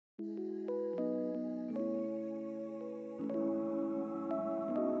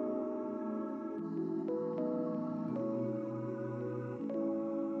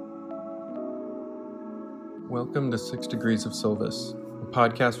Welcome to 6 Degrees of Silvis, a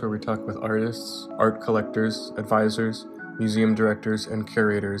podcast where we talk with artists, art collectors, advisors, museum directors, and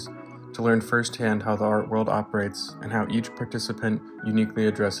curators to learn firsthand how the art world operates and how each participant uniquely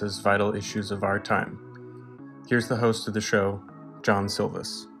addresses vital issues of our time. Here's the host of the show, John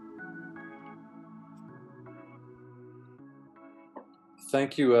Silvis.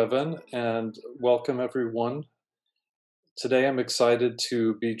 Thank you, Evan, and welcome everyone. Today I'm excited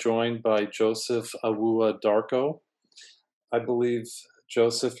to be joined by Joseph Awuah-Darko. I believe,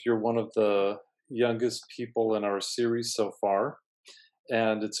 Joseph, you're one of the youngest people in our series so far,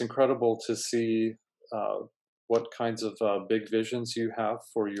 and it's incredible to see what kinds of big visions you have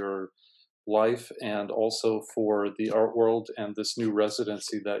for your life and also for the art world and this new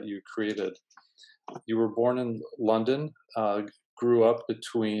residency that you created. You were born in London, grew up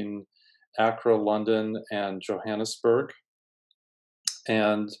between Accra, London, and Johannesburg.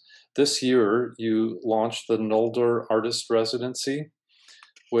 And this year, you launched the Nolder Artist Residency,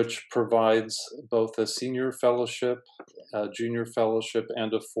 which provides both a senior fellowship, a junior fellowship,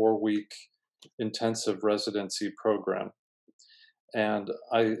 and a 4-week intensive residency program. And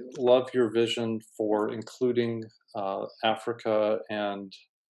I love your vision for including Africa and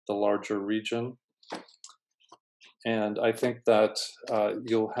the larger region. And I think that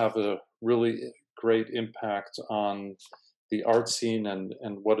you'll have a really great impact on the art scene and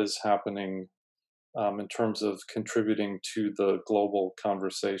what is happening in terms of contributing to the global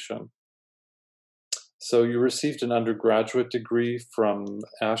conversation. So you received an undergraduate degree from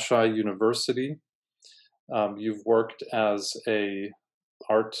Ashai University. You've worked as an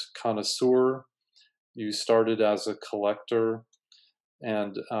art connoisseur. You started as a collector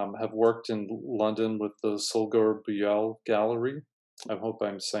and have worked in London with the Sulgur Buyel Gallery. I hope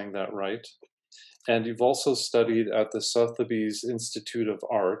I'm saying that right. And you've also studied at the Sotheby's Institute of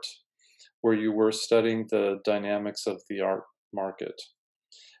Art, where you were studying the dynamics of the art market.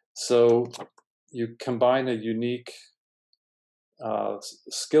 So you combine a unique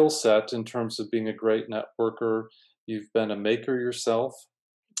skill set in terms of being a great networker. You've been a maker yourself,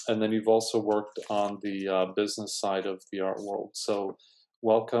 and then you've also worked on the business side of the art world. So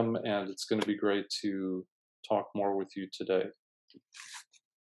welcome, and it's going to be great to talk more with you today.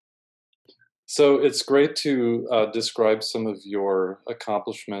 So it's great to describe some of your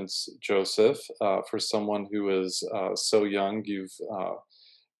accomplishments, Joseph. For someone who is so young, you've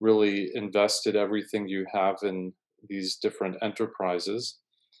really invested everything you have in these different enterprises.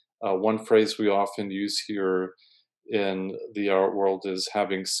 One phrase we often use here in the art world is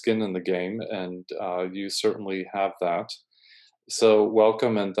having skin in the game, and you certainly have that. So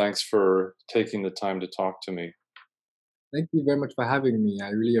welcome, and thanks for taking the time to talk to me. Thank you very much for having me.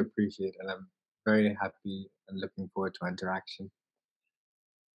 I really appreciate it, and I'm very happy and looking forward to our interaction.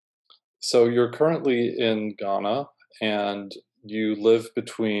 So you're currently in Ghana, and you live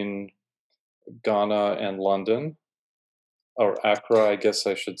between Ghana and London, or Accra, I guess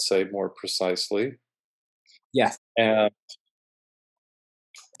I should say more precisely. Yes. And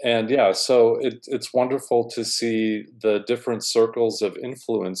yeah, so it's wonderful to see the different circles of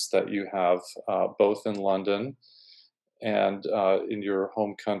influence that you have, both in London and in your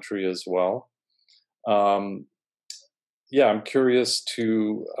home country as well. Yeah, I'm curious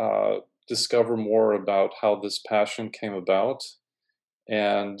to discover more about how this passion came about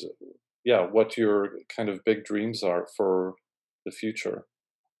and, yeah, what your kind of big dreams are for the future.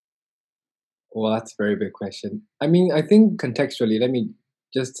 Well, that's a very big question. I mean, I think contextually,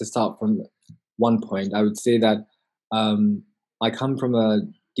 just to start from one point, I would say that I come from a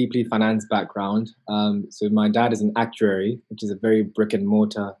deeply finance background. So my dad is an actuary, which is a very brick and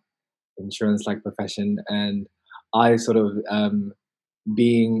mortar insurance-like profession, and I sort of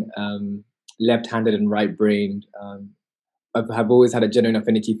being left-handed and right-brained, have always had a genuine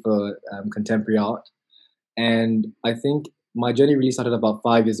affinity for contemporary art. And I think my journey really started about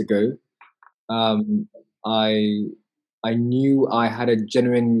 5 years ago. I knew I had a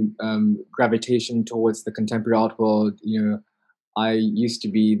genuine gravitation towards the contemporary art world. You know, I used to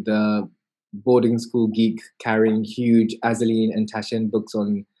be the boarding school geek carrying huge Azaline and Taschen books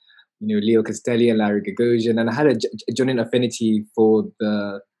on, Leo Castelli and Larry Gagosian, and I had a genuine affinity for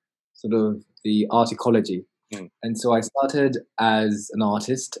the sort of the art ecology. And so I started as an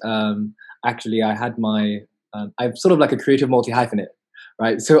artist. Actually, I had I'm sort of like a creative multi-hyphenate,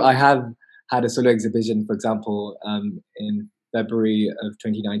 right? So I have had a solo exhibition, for example, in February of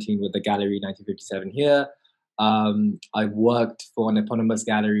 2019 with the Gallery 1957 here. I worked for an eponymous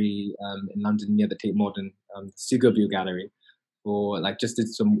gallery in London near the Tate Modern, Sugarview Gallery, for like just did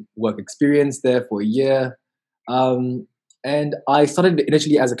some work experience there for a year. Um, and I started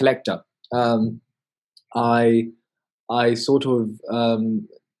initially as a collector. Um, I I sort of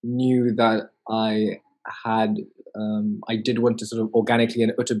knew that I did want to sort of organically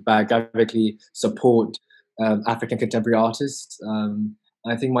and autobiographically support African contemporary artists. And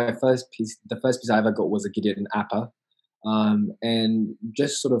I think the first piece I ever got was a Gideon Appa, and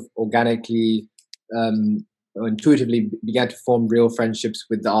just sort of organically, or intuitively began to form real friendships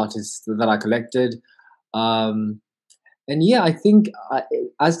with the artists that I collected. Um, and yeah, I think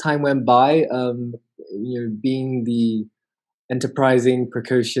as time went by, being the enterprising,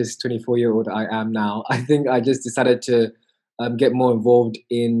 precocious 24-year-old I am now, I think I just decided to get more involved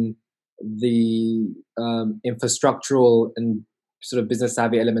in the infrastructural and sort of business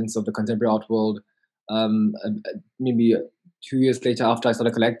savvy elements of the contemporary art world. Maybe 2 years later, after I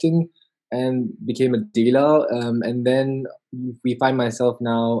started collecting and became a dealer, and then we find myself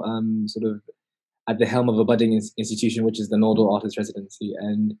now sort of at the helm of a budding institution, which is the Nodal Artist Residency,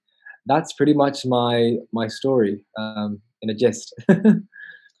 and that's pretty much my story in a gist.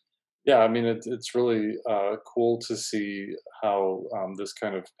 Yeah, I mean, it's really cool to see how this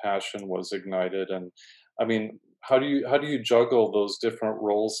kind of passion was ignited, and I mean, how do you juggle those different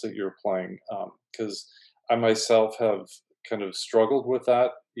roles that you're playing? Because I myself have kind of struggled with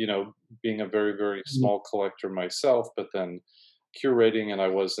that, being a very small collector myself, but then curating, and I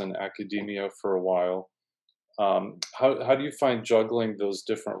was in academia for a while. How do you find juggling those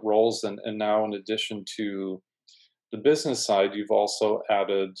different roles, and now in addition to the business side, you've also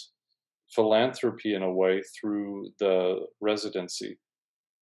added philanthropy in a way through the residency.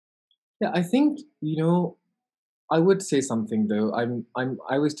 Yeah, I think I would say something though.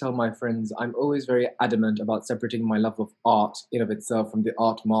 I always tell my friends I'm always very adamant about separating my love of art in of itself from the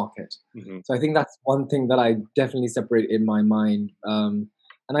art market. Mhm. So I think that's one thing that I definitely separate in my mind. And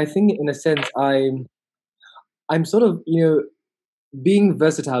I think in a sense I'm sort of being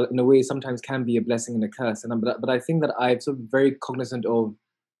versatile in a way sometimes can be a blessing and a curse. But I think that I'm sort of very cognizant of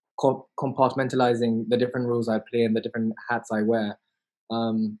compartmentalizing the different roles I play and the different hats I wear.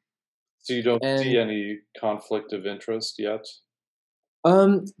 Um, So you don't and see any conflict of interest yet?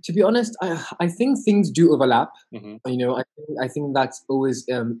 To be honest, I think things do overlap. Mhm. I think that's always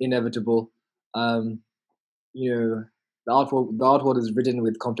inevitable. Um, the art world is ridden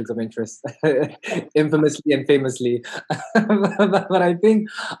with conflicts of interest, infamously and famously. But I think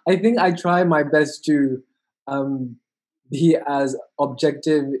I try my best to um, be as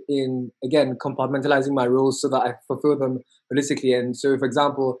objective in again compartmentalizing my roles so that I fulfill them holistically. And so, for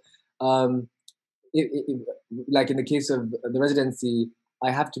example, um, like in the case of the residency,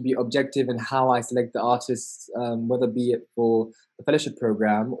 I have to be objective in how I select the artists, whether be it for the fellowship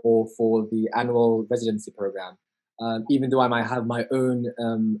program or for the annual residency program. Even though I might have my own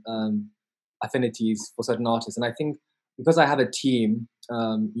affinities for certain artists, and I think because I have a team,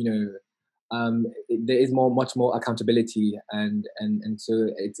 there is much more accountability, and so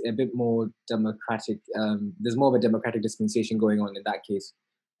it's a bit more democratic. There's more of a democratic dispensation going on in that case,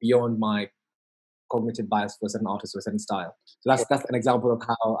 beyond my cognitive bias for a certain artist or a certain style. So Sure. that's an example of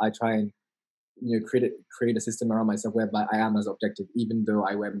how I try and create a system around myself whereby I am as objective, even though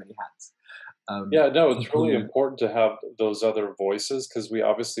I wear many hats. Um, Yeah, no, it's really yeah, important to have those other voices because we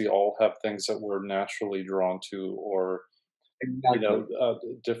obviously all have things that we're naturally drawn to, or exactly.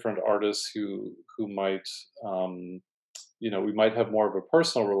 different artists who might, we might have more of a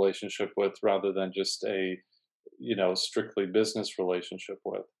personal relationship with rather than just a strictly business relationship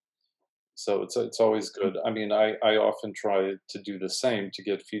with. So it's always good. I mean, I often try to do the same to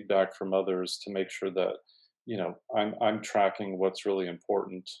get feedback from others to make sure that I'm tracking what's really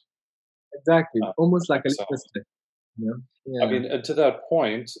important Exactly. for Almost like a myself. litmus test, you know? I Yeah. mean, and to that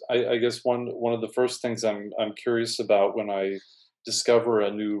point, I guess one of the first things I'm curious about when I discover a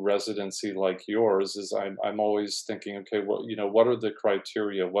new residency like yours is I'm always thinking, okay, what are the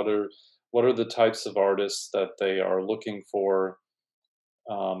criteria? What are the types of artists that they are looking for?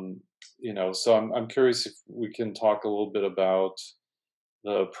 So I'm curious if we can talk a little bit about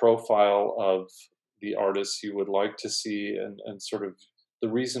the profile of the artists you would like to see, and sort of the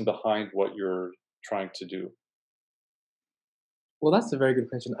reason behind what you're trying to do. Well, that's a very good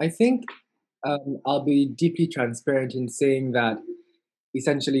question. I think I'll be deeply transparent in saying that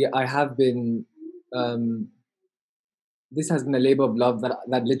essentially I have been um, this has been a labor of love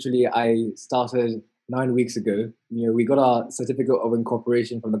that literally I started 9 weeks ago. We got our certificate of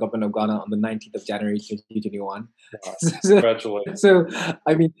incorporation from the government of Ghana on the 19th of January 2021. Wow. so, Congratulations. so,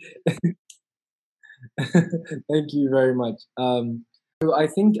 I mean, Thank you very much. So I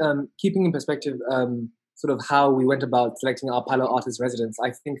think keeping in perspective sort of how we went about selecting our pilot artist residents,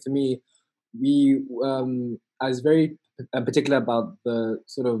 I think for me, I was very particular about the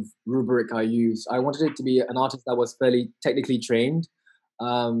sort of rubric I used. I wanted it to be an artist that was fairly technically trained.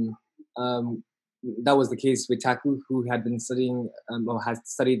 Um, um, that was the case with Taku, who had been studying or has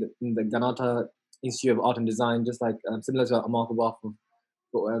studied in the Ganata Institute of Art and Design, just like similar to Amarkabah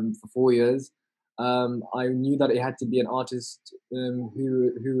for 4 years. I knew that it had to be an artist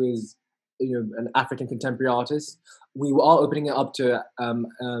who is an African contemporary artist. We are opening it up to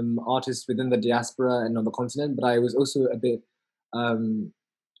artists within the diaspora and on the continent, but I was also a bit um,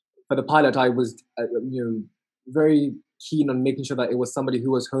 for the pilot. I was very keen on making sure that it was somebody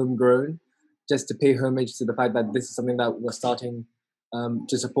who was homegrown, just to pay homage to the fact that this is something that we're starting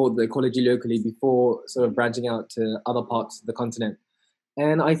to support the ecology locally before sort of branching out to other parts of the continent.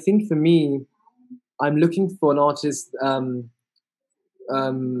 And I think for me, I'm looking for an artist um,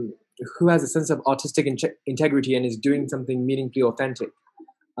 who has a sense of artistic integrity and is doing something meaningfully authentic.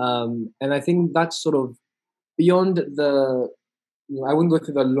 And I think that's sort of beyond the. I wouldn't go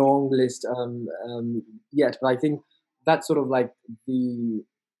through the long list yet, but I think that's sort of like the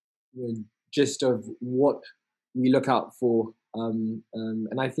gist of what we look out for. And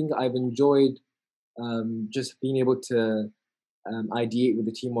I think I've enjoyed just being able to ideate with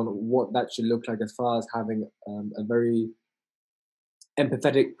the team on what that should look like as far as having a very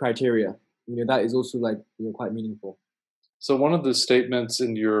empathetic criteria. That is also like quite meaningful. So one of the statements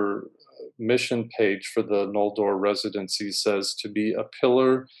in your mission page for the Noldor residency says to be a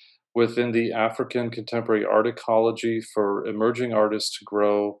pillar within the African contemporary art ecology for emerging artists to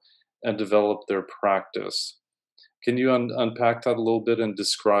grow and develop their practice. Can you unpack that a little bit and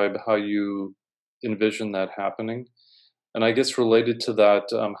describe how you envision that happening? And I guess related to that,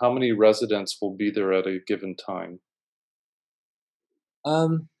 how many residents will be there at a given time?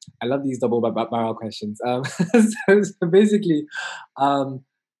 Um, I love these double barrel questions. So basically, um,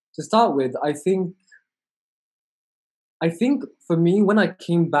 to start with, I think for me, when I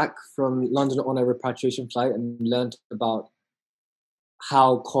came back from London on a repatriation flight and learned about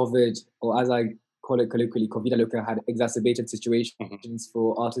how COVID, or as I call it colloquially, COVID loca, had exacerbated situations Mhm.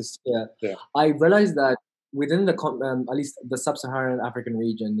 for artists here, Yeah. I realized that within at least the sub-Saharan African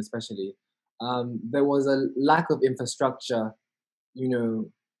region, especially, there was a lack of infrastructure, you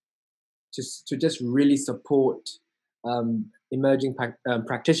know, to just really support emerging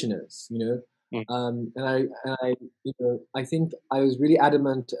practitioners, Mm. and I think I was really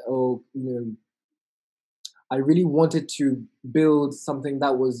adamant, I really wanted to build something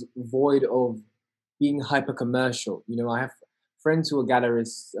that was void of being hyper commercial. I have friends who are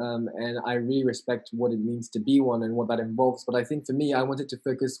gallerists, and I really respect what it means to be one and what that involves. But I think for me, I wanted to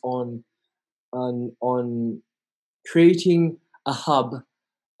focus on creating a hub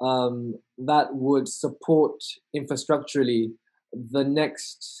that would support infrastructurally the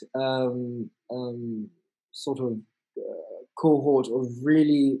next sort of cohort of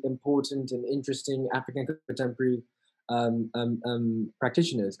really important and interesting African contemporary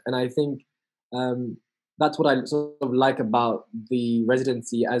practitioners. And I think um, that's what I sort of like about the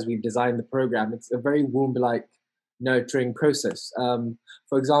residency as we've designed the program. It's a very womb-like nurturing process.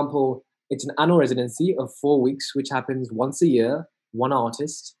 For example, it's an annual residency of 4 weeks, which happens once a year, one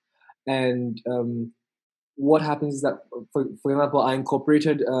artist. And what happens is that, for example, I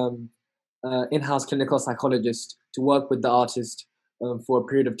incorporated in-house clinical psychologist to work with the artist for a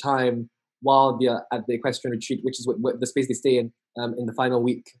period of time while they're at the equestrian retreat, which is what the space they stay in the final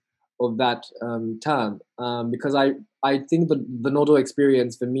week of that term. Because I think the Nodo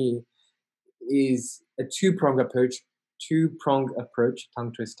experience for me is a two-pronged approach,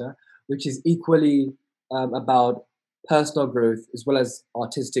 tongue twister, which is equally about personal growth as well as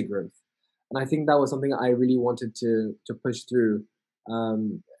artistic growth. And I think that was something I really wanted to push through,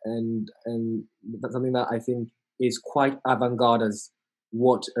 and that's something that I think is quite avant-garde as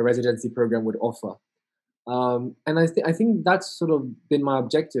what a residency program would offer. And I think that's sort of been my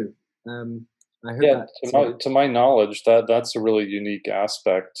objective. I hope Yeah, that to sort of. my knowledge, that's a really unique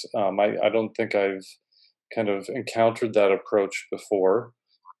aspect. I don't think I've kind of encountered that approach before.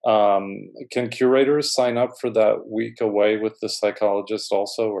 Can curators sign up for that week away with the psychologist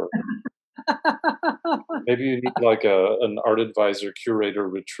also, or maybe you need like an art advisor curator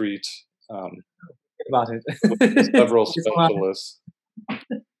retreat About it. with several It's on specialists.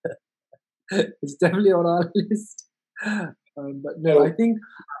 it's definitely on our list. But no, I So, think,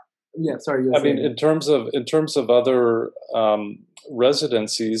 yeah. Sorry, you were I mean, saying. in terms of other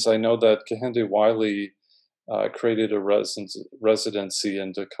residencies, I know that Kehinde Wiley created a residency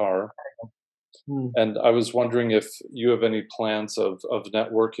in Dakar. Mm. And I was wondering if you have any plans of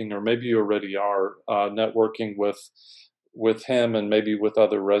networking, or maybe you already are networking with him and maybe with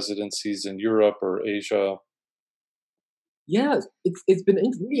other residencies in Europe or Asia. Yeah, it's been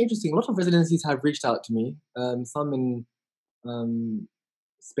really interesting. A lot of residencies have reached out to me. Some in um,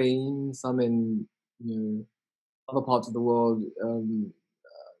 Spain, some in other parts of the world,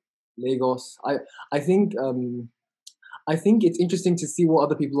 Lagos. I think I think it's interesting to see what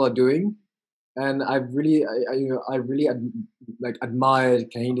other people are doing, and I really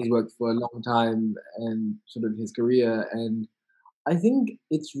admired Kahinde's work for a long time and sort of his career, and I think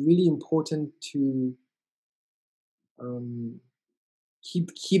it's really important to um,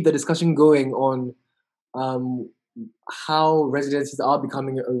 keep the discussion going on um, how residencies are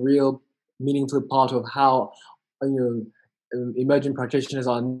becoming a real meaningful part of how emerging practitioners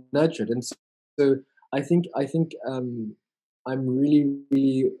are nurtured, and so I think I'm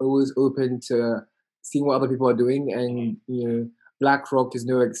really always open to seeing what other people are doing, and BlackRock is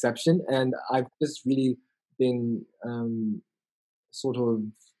no exception, and I've just really been sort of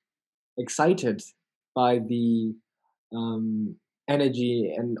excited by the um,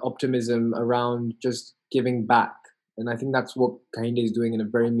 energy and optimism around just giving back. And I think that's what Kahinde is doing in a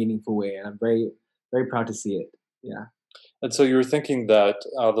very meaningful way. And I'm very proud to see it. Yeah. And so you're thinking that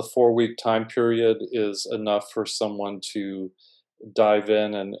the 4 week time period is enough for someone to dive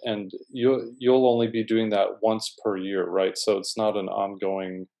in, and you'll only be doing that once per year, right? So it's not an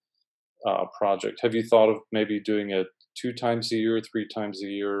ongoing project. Have you thought of maybe doing it 2 times a year, 3 times a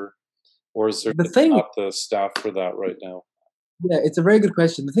year, or is there The just thing, not the staff for that right now? yeah, it's a very good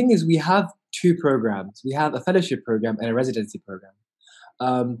question. The thing is, we have two programs. We have a fellowship program and a residency program.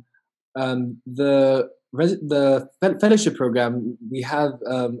 Um, the fellowship program we have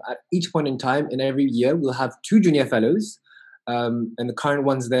at each point in time in every year we'll have two junior fellows, and the current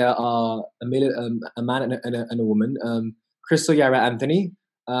ones there are a man and a woman, Crystal Yara Anthony,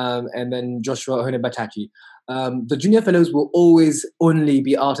 and then Joshua Honebataki. The junior fellows will always only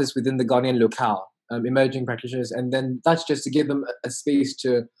be artists within the Ghanaian locale, emerging practitioners, and then that's just to give them a space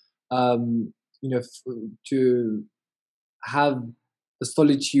to to have the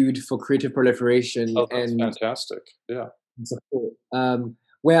solitude for creative proliferation Oh, that's and fantastic. Yeah. support.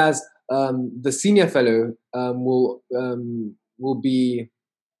 Whereas the senior fellow will be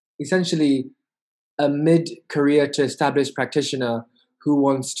essentially a mid-career to established practitioner who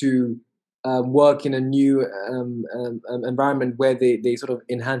wants to work in a new environment where they sort of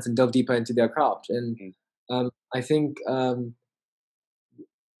enhance and delve deeper into their craft. And Mhm. I think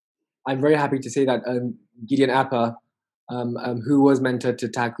I'm very happy to say that Gideon Appa, who was mentored to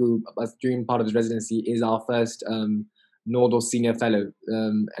Taku during part of his residency, is our first Nodal Senior Fellow.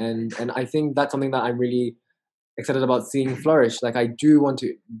 And I think that's something that I'm really excited about seeing flourish. Like I do want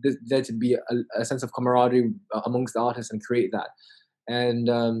there to be a sense of camaraderie amongst the artists and create that. And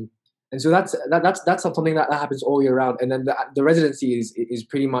so that's something that happens all year round. And then the residency is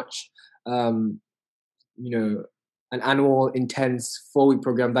pretty much um, you know, an annual intense 4 week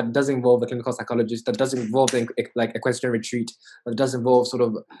program that does involve a clinical psychologist, that does involve like equestrian retreat, that does involve sort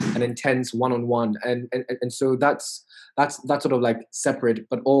of an intense one-on-one, and so that's sort of like separate,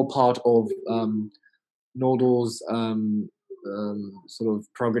 but all part of Nodal's sort of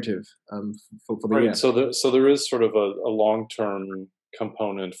prerogative for the Right. year. So there is sort of a long term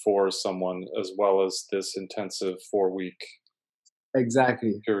component for someone as well as this intensive 4 week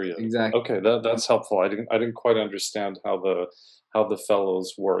Exactly, period. exactly. Okay, that's helpful. I didn't quite understand how the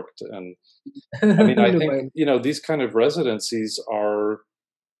fellows worked, and I mean, I No, think these kind of residencies are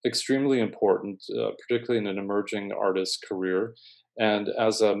extremely important, particularly in an emerging artist career. And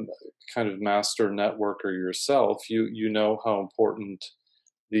as a kind of master networker yourself, you know how important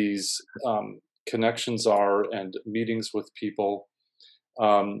these connections are and meetings with people.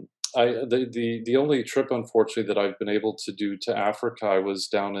 Um, the only trip, unfortunately, that I've been able to do to Africa, I was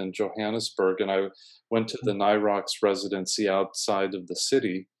down in Johannesburg, and I went to the Nyrox residency outside of the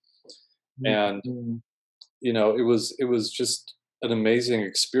city, and mm, it was just an amazing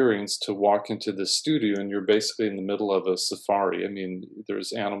experience to walk into the studio, and you're basically in the middle of a safari. I mean,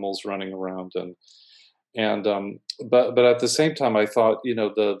 there's animals running around, but at the same time, I thought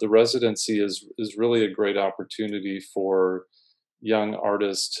the residency is really a great opportunity for young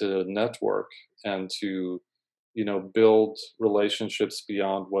artists to network and to build relationships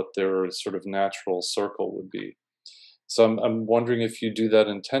beyond what their sort of natural circle would be. So I'm wondering if you do that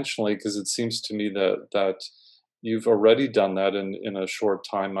intentionally, because it seems to me that you've already done that in a short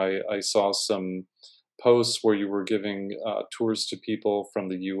time. I saw some posts where you were giving tours to people from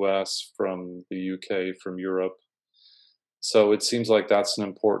the US, from the UK, from Europe. So it seems like that's an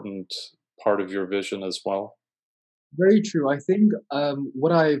important part of your vision as well? Very true. I think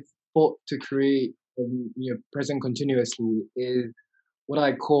what I've fought to create, present continuously is what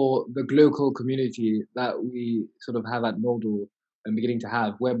I call the glocal community that we sort of have at Nodal and beginning to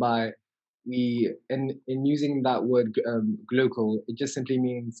have, whereby in using that word glocal, it just simply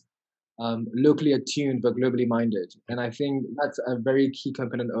means locally attuned but globally minded. And I think that's a very key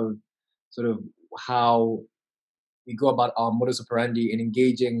component of sort of how we go about our modus operandi in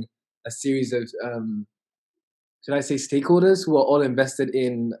engaging a series of should I say stakeholders who are all invested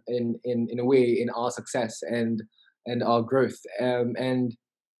in a way in our success and our growth. And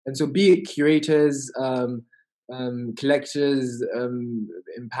so be it curators, collectors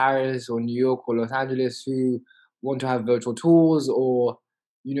in Paris or New York or Los Angeles who want to have virtual tours, or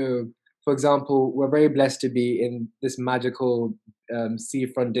for example, we're very blessed to be in this magical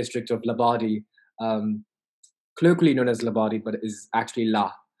seafront district of Labadi, um, colloquially known as Labadi, but is actually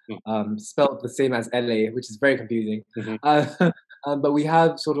La, Mm, spelled the same as LA, which is very confusing. mhm. Uh, but we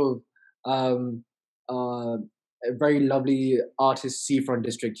have sort of um, a very lovely artist seafront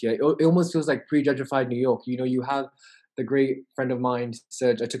district here. It almost feels like pre-gentrified New York. You have the great friend of mine,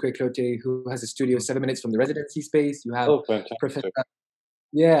 Serge Atukwe Clote, who has a studio Mhm. 7 minutes from the residency space. You have Oh, Professor fantastic.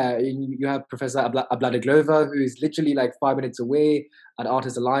 yeah, you have Professor Abladeglova, who is literally like 5 minutes away at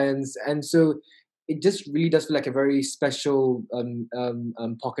Artists Alliance, and so it just really does feel like a very special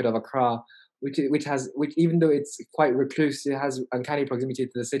pocket of Accra, which even though it's quite recluse, it has uncanny proximity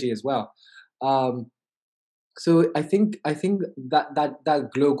to the city as well. Um, so I think that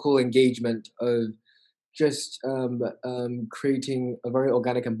global engagement of just creating a very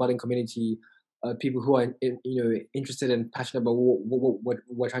organic and budding community, people who are interested and passionate about what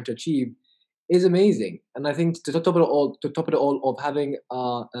we're trying to achieve is amazing. And I think to top it all, of having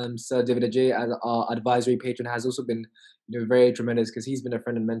Sir David Ajay as our advisory patron has also been very tremendous, because he's been a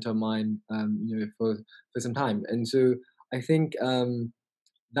friend and mentor of mine for some time. And so I think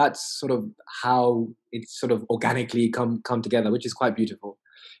that's sort of how it's sort of organically come together, which is quite beautiful.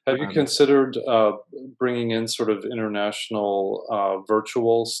 Have you Um, considered bringing in sort of international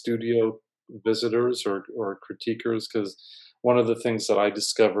virtual studio visitors or critiquers? Because one of the things that I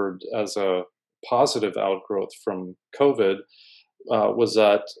discovered as a positive outgrowth from COVID was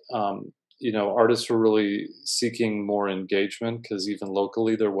that artists were really seeking more engagement because even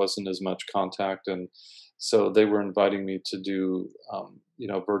locally there wasn't as much contact, and so they were inviting me to do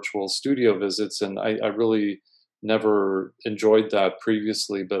virtual studio visits, and I really never enjoyed that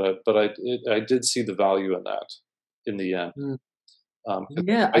previously, but I did see the value in that in the end. mm, 'Cause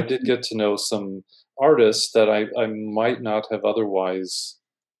yeah, I I did think get to know some artists that I might not have otherwise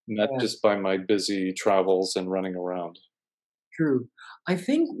met yeah. just by my busy travels and running around. True. I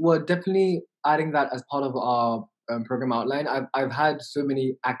think we're definitely adding that as part of our program outline. I've had so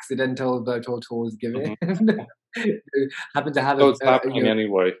many accidental virtual tours given. Mhm. Happen to have So it's a happening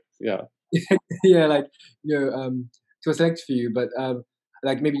anyway. Yeah, yeah, like to a select few, but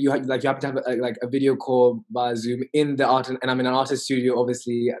like maybe you happen to have like a video call via Zoom in the art, and I'm in an artist studio,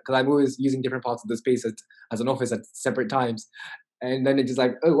 obviously, because I'm always using different parts of the space as an office at separate times. And then it's just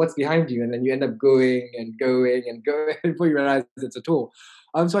like, oh, what's behind you? And then you end up going and going and going before you realize it's a tour.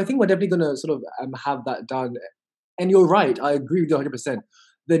 So I think we're definitely going to sort of have that done. And you're right, I agree with you 100%.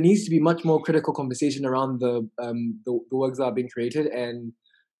 There needs to be much more critical conversation around the works that are being created, and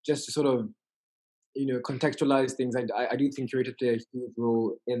just to sort of contextualize things. I do think curators play a huge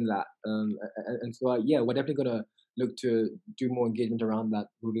role in that, and so yeah, we're definitely gonna look to do more engagement around that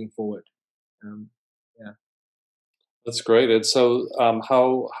moving forward. Um, yeah. that's great. And so,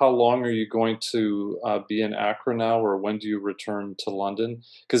 how long are you going to be in Accra now, or when do you return to London?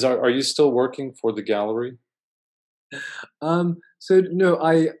 Because are you still working for the gallery? So no,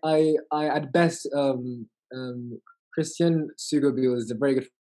 I at best Christian Sugobil is a very good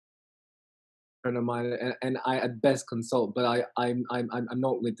friend of mine, and I at best consult, but I'm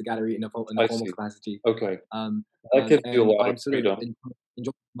not with the gallery in a I formal see. capacity. Okay, Um, that gives you a and lot of I'm sort of freedom.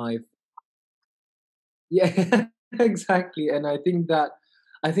 enjoying my yeah, exactly. And I think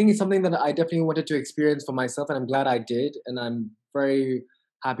it's something that I definitely wanted to experience for myself, and I'm glad I did. And I'm very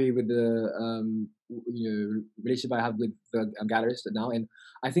happy with the relationship I have with the gallerist now. And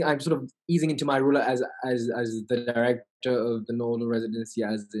I think I'm sort of easing into my role as the director of the Northern Residency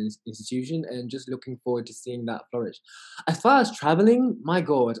as an institution, and just looking forward to seeing that flourish. As far as traveling, my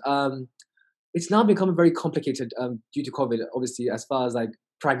God, it's now become very complicated due to COVID, obviously, as far as like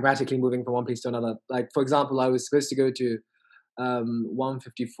pragmatically moving from one place to another. Like, for example, I was supposed to go to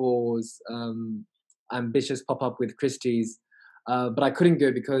 154's ambitious pop up with Christie's, but I couldn't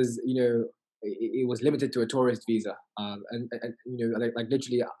go because it was limited to a tourist visa, and like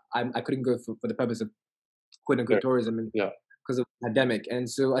literally, I couldn't go for the purpose of quote There. unquote tourism and Yeah. because of the pandemic. And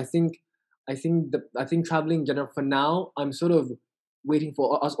so I think traveling in general for now, I'm sort of waiting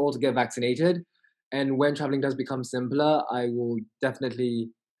for us all to get vaccinated. And when traveling does become simpler, I will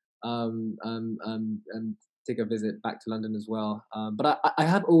definitely um, um, um, um, take a visit back to London as well. But I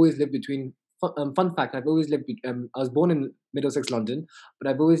have always lived between. Fun fact: I've always lived. I was born in Middlesex, London, but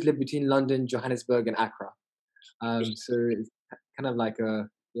I've always lived between London, Johannesburg, and Accra. So it's kind of like a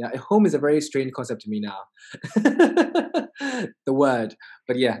yeah. Home is a very strange concept to me now. The word,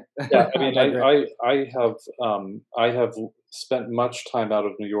 but yeah, Yeah, I I mean, digress. I have spent much time out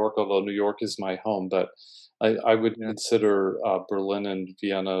of New York, although New York is my home, but I would Yeah, consider, Berlin and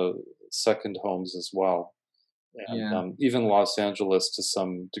Vienna second homes as well, and, yeah, even Los Angeles to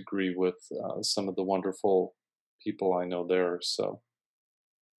some degree with, some of the wonderful people I know there, so,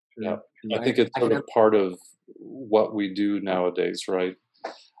 yeah. true, true. I think it's I sort can of part of what we do nowadays, right?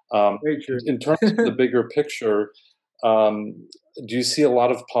 very true. In terms of the bigger picture, do you see a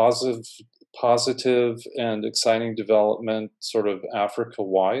lot of positive and exciting development sort of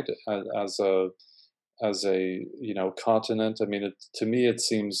Africa-wide as a, continent? I mean, to me, it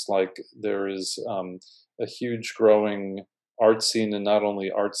seems like there is, a huge growing art scene, and not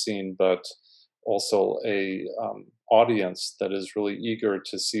only art scene, but also a, audience that is really eager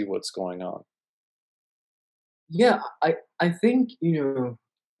to see what's going on. Yeah, I think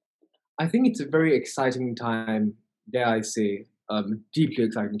I think it's a very exciting time. Dare I say, deeply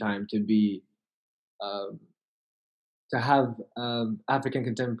exciting time to be um, to have African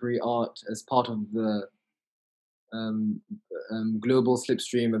contemporary art as part of the um, global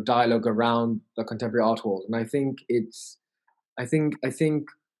slipstream of dialogue around the contemporary art world. And I think I think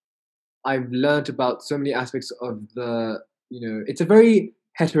I've learned about so many aspects of it's a very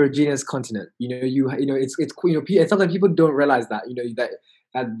heterogeneous continent. And sometimes people don't realize that,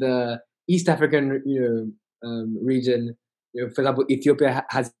 that the East African, region, for example, Ethiopia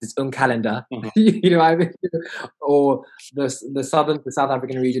has its own calendar, Mhm, I mean, or the South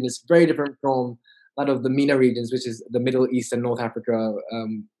African region is very different from that of the MENA regions, which is the Middle East and North Africa,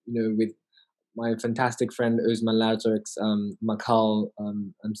 with my fantastic friend Osman Lazaruk's Makal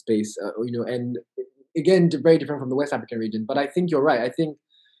space, and again, very different from the West African region. But I think you're right. I think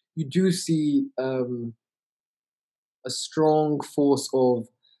you do see a strong force of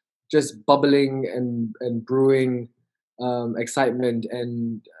just bubbling and brewing excitement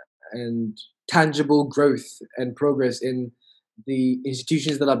and tangible growth and progress in the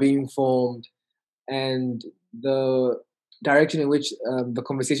institutions that are being formed and the direction in which the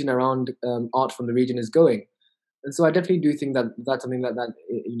conversation around art from the region is going. And so I definitely do think that that's something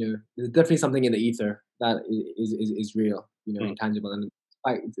there's definitely something in the ether that is real, mm. intangible, and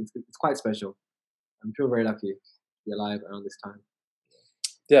it's quite special. I'm feel very lucky to be alive around this time.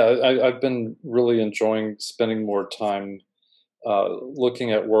 Yeah, I've been really enjoying spending more time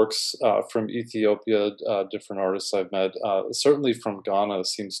looking at works from Ethiopia, different artists I've met. Certainly from Ghana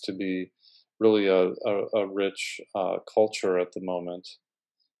seems to be really a rich culture at the moment.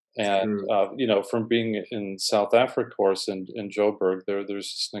 And True. from being in South Africa, of course, in Joburg, there's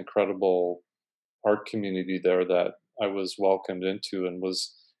just an incredible art community there that I was welcomed into and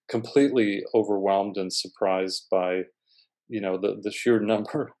was completely overwhelmed and surprised by the sheer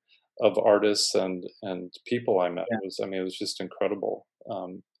number of artists and people I met. Yeah, It was just incredible.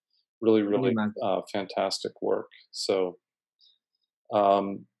 Really, I can really imagine. fantastic work. So,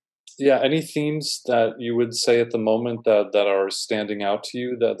 um, yeah, any themes that you would say at the moment that are standing out to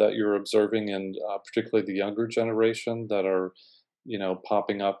you that you're observing, and particularly the younger generation that are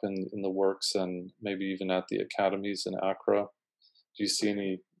popping up in the works and maybe even at the academies in Accra? Do you see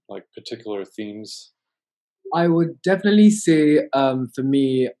any like particular themes? I would definitely say, for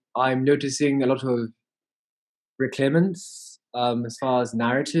me, I'm noticing a lot of reclaimants as far as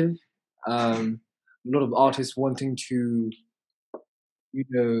narrative. A lot of artists wanting to, you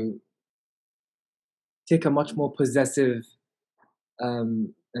know, take a much more possessive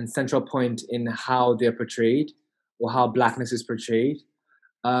and central point in how they're portrayed or how blackness is portrayed.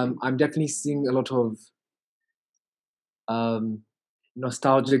 I'm definitely seeing a lot of um,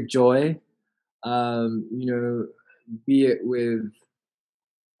 nostalgic joy, be it with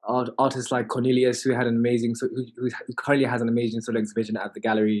artists like Cornelius, who had an amazing, who currently has an amazing solo exhibition at the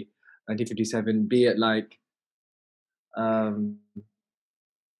gallery 1957. Be it like um,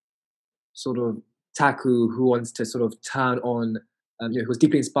 sort of Taku, who wants to sort of turn on, who was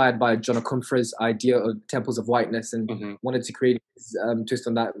deeply inspired by John Okomfra's idea of temples of whiteness and Hmm. wanted to create his twist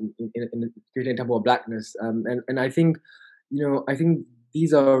on that in creating a temple of blackness. And I think, I think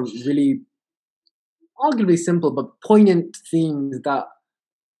these are really. arguably simple but poignant themes that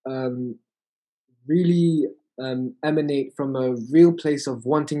um, really emanate from a real place of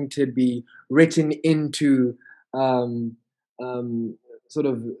wanting to be written into um, um, sort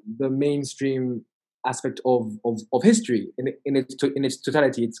of the mainstream aspect of history in its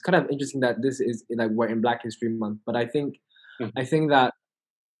totality. It's kind of interesting that this is like we're in Black History Month, but I Mhm. think that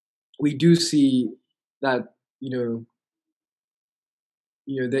we do see that you know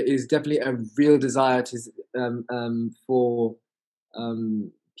there is definitely a real desire to for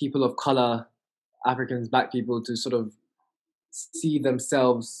people of color, Africans, Black people, to sort of see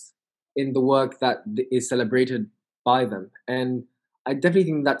themselves in the work that is celebrated by them. And I definitely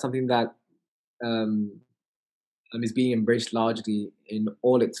think that's something that um, is being embraced largely in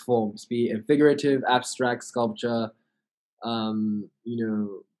all its forms, be it figurative, abstract, sculpture,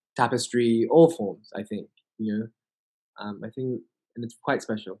 tapestry, all forms. I think you know, I think, and it's quite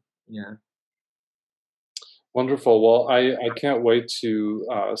special. Yeah. Wonderful. Well, I can't wait to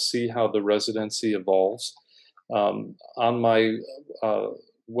see how the residency evolves. On my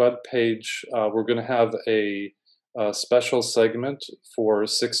web page, we're going to have a special segment for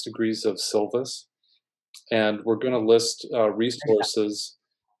 6 Degrees of Silvis, and we're going to list resources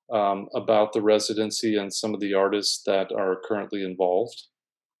about the residency and some of the artists that are currently involved.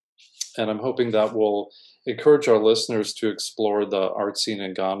 And I'm hoping that will encourage our listeners to explore the art scene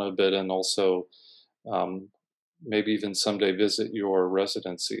in Ghana a bit and also um, maybe even someday visit your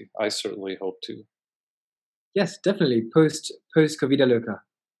residency. I certainly hope to. Yes, definitely. Post Covida Loca.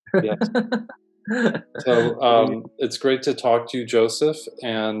 Yes. So it's great to talk to you, Joseph.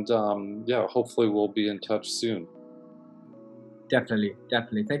 And yeah, hopefully we'll be in touch soon. Definitely,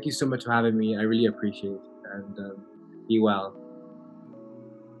 definitely. Thank you so much for having me. I really appreciate it. And be well.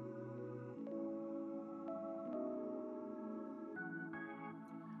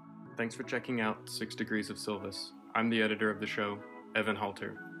 Thanks for checking out 6 Degrees of Silvis. I'm the editor of the show, Evan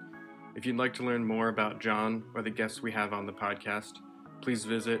Halter. If you'd like to learn more about John or the guests we have on the podcast, please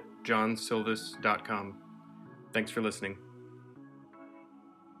visit johnsilvis.com. Thanks for listening.